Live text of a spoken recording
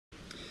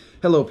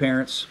Hello,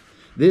 parents.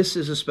 This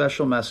is a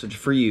special message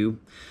for you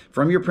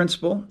from your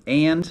principal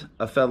and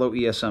a fellow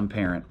ESM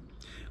parent.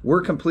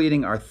 We're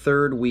completing our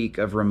third week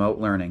of remote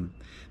learning.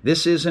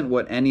 This isn't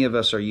what any of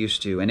us are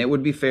used to, and it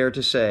would be fair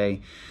to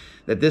say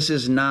that this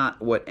is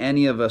not what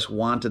any of us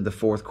wanted the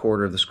fourth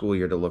quarter of the school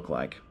year to look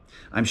like.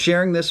 I'm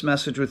sharing this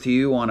message with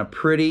you on a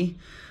pretty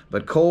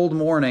but cold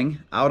morning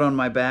out on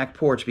my back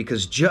porch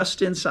because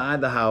just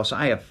inside the house,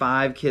 I have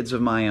 5 kids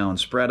of my own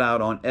spread out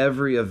on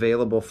every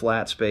available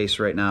flat space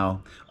right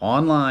now,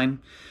 online,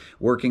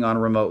 working on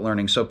remote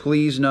learning. So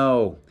please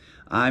know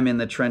I'm in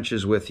the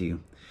trenches with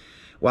you.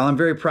 While I'm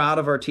very proud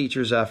of our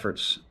teachers'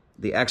 efforts,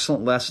 the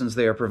excellent lessons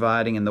they are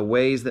providing, and the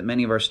ways that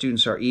many of our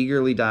students are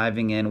eagerly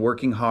diving in,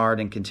 working hard,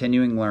 and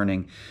continuing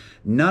learning,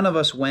 none of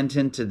us went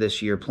into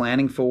this year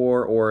planning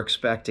for or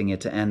expecting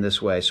it to end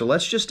this way. So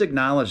let's just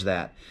acknowledge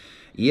that.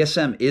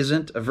 ESM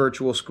isn't a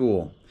virtual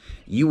school.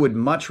 You would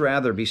much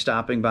rather be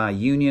stopping by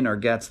Union or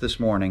Getz this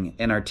morning,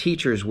 and our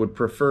teachers would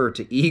prefer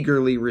to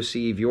eagerly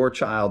receive your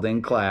child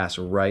in class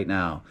right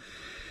now.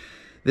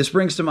 This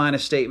brings to mind a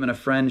statement a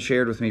friend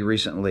shared with me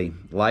recently.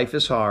 Life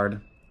is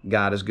hard,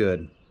 God is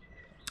good.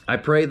 I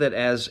pray that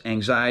as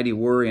anxiety,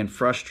 worry, and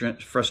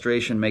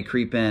frustration may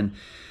creep in,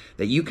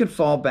 that you can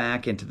fall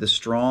back into the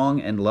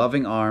strong and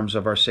loving arms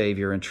of our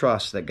Savior and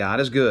trust that God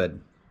is good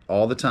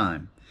all the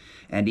time.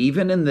 And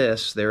even in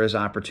this, there is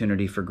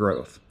opportunity for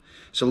growth.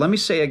 So let me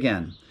say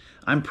again,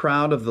 I'm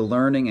proud of the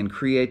learning and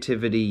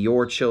creativity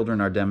your children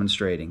are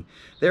demonstrating.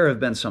 There have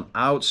been some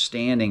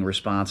outstanding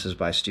responses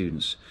by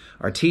students.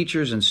 Our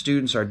teachers and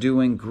students are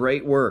doing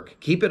great work.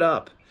 Keep it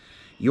up.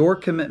 Your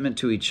commitment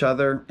to each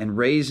other and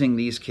raising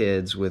these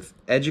kids with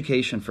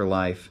education for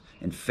life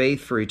and faith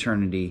for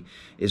eternity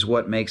is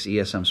what makes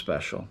ESM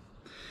special.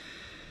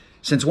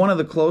 Since one of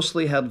the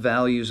closely held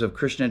values of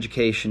Christian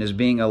education is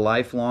being a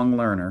lifelong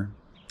learner,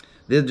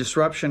 the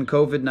disruption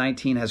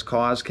COVID-19 has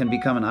caused can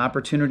become an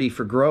opportunity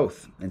for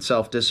growth in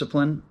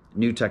self-discipline,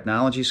 new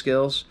technology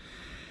skills,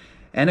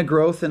 and a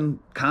growth in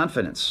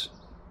confidence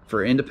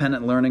for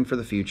independent learning for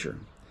the future.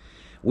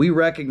 We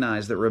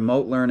recognize that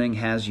remote learning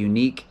has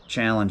unique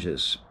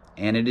challenges,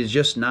 and it is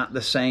just not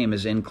the same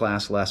as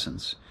in-class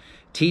lessons.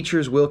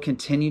 Teachers will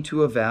continue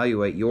to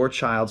evaluate your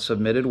child's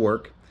submitted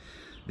work,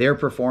 their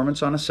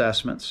performance on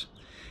assessments,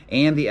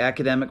 and the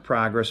academic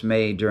progress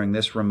made during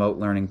this remote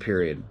learning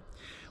period.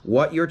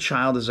 What your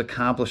child is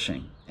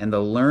accomplishing and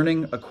the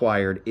learning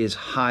acquired is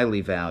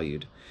highly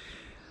valued.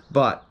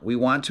 But we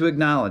want to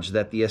acknowledge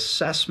that the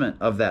assessment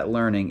of that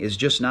learning is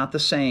just not the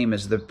same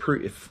as the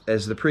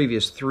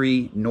previous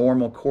 3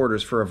 normal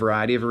quarters for a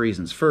variety of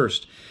reasons.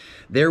 First,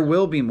 there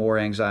will be more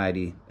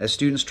anxiety as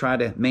students try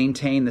to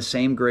maintain the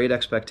same grade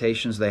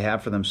expectations they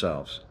have for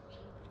themselves.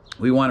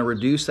 We want to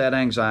reduce that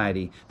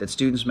anxiety that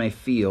students may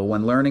feel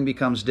when learning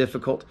becomes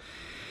difficult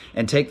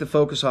and take the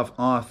focus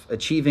off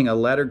achieving a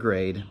letter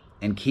grade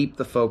and keep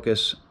the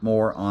focus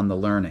more on the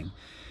learning.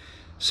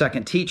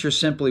 Second, teachers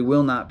simply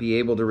will not be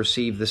able to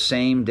receive the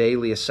same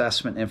daily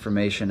assessment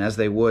information as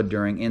they would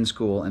during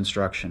in-school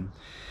instruction.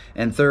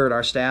 And third,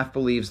 our staff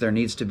believes there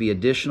needs to be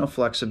additional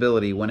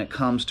flexibility when it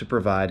comes to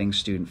providing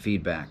student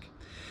feedback.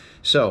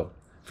 So,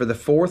 for the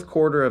fourth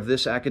quarter of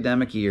this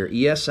academic year,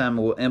 ESM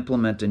will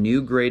implement a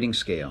new grading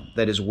scale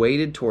that is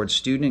weighted towards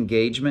student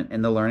engagement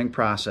in the learning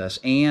process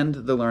and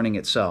the learning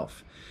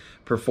itself.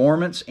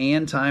 Performance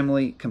and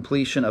timely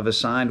completion of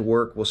assigned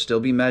work will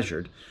still be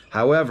measured.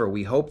 However,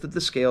 we hope that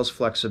the scale's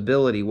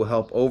flexibility will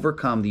help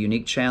overcome the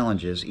unique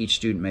challenges each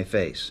student may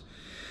face.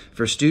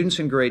 For students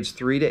in grades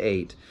 3 to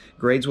 8,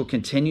 grades will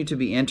continue to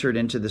be entered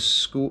into the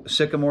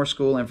Sycamore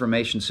School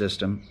Information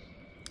System,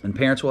 and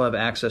parents will have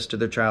access to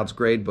their child's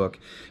grade book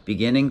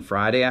beginning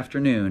Friday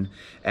afternoon,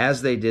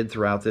 as they did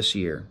throughout this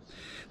year.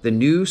 The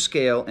new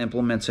scale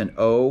implements an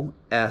O-S-N-U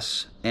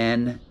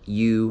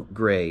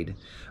grade.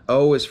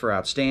 O is for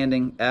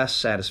outstanding, S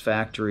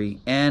satisfactory,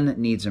 N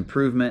needs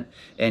improvement,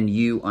 and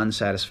U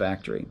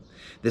unsatisfactory.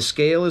 The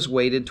scale is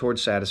weighted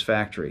towards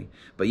satisfactory,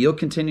 but you'll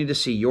continue to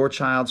see your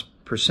child's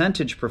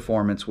percentage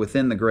performance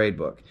within the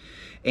gradebook.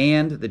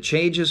 And the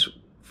changes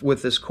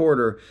with this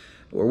quarter,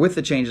 or with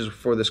the changes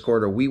for this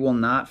quarter, we will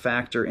not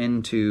factor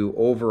into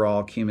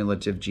overall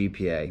cumulative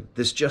GPA.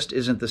 This just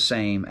isn't the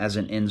same as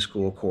an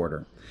in-school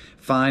quarter.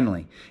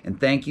 Finally, and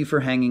thank you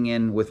for hanging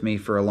in with me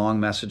for a long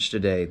message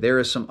today, there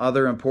is some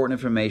other important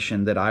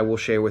information that I will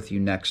share with you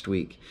next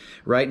week.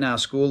 Right now,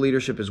 school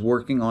leadership is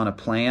working on a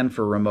plan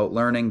for remote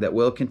learning that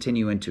will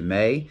continue into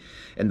May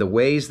and the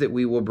ways that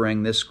we will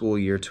bring this school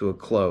year to a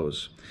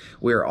close.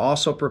 We are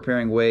also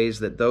preparing ways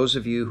that those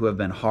of you who have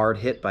been hard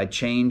hit by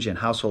change in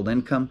household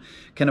income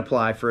can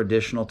apply for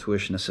additional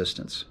tuition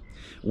assistance.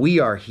 We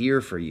are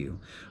here for you.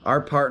 Our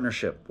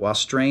partnership, while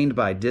strained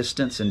by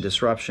distance and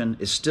disruption,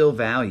 is still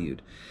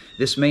valued.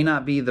 This may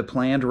not be the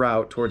planned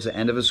route towards the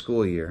end of a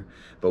school year,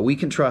 but we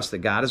can trust that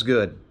God is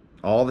good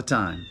all the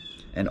time.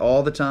 And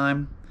all the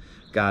time,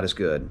 God is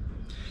good.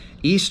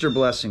 Easter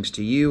blessings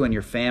to you and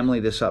your family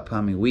this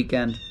upcoming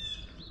weekend.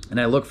 And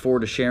I look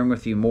forward to sharing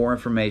with you more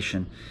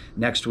information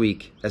next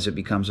week as it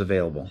becomes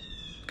available.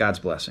 God's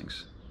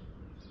blessings.